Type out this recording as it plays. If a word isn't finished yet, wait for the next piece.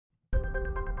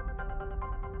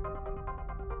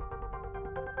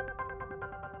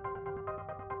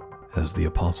As the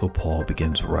Apostle Paul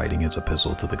begins writing his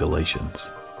epistle to the Galatians,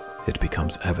 it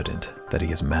becomes evident that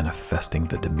he is manifesting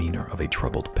the demeanor of a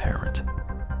troubled parent.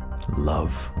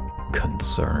 Love,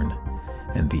 concern,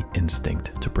 and the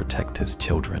instinct to protect his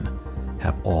children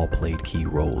have all played key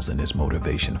roles in his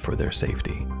motivation for their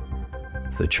safety.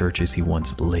 The churches he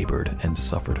once labored and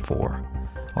suffered for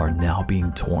are now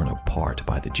being torn apart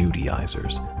by the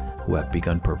Judaizers, who have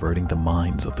begun perverting the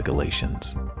minds of the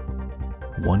Galatians.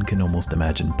 One can almost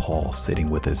imagine Paul sitting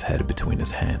with his head between his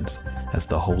hands as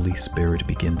the Holy Spirit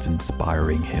begins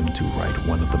inspiring him to write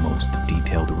one of the most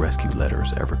detailed rescue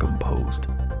letters ever composed.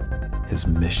 His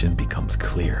mission becomes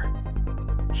clear.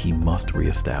 He must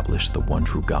reestablish the one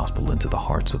true gospel into the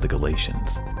hearts of the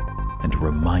Galatians and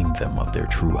remind them of their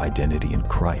true identity in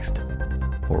Christ,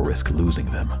 or risk losing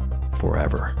them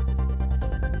forever.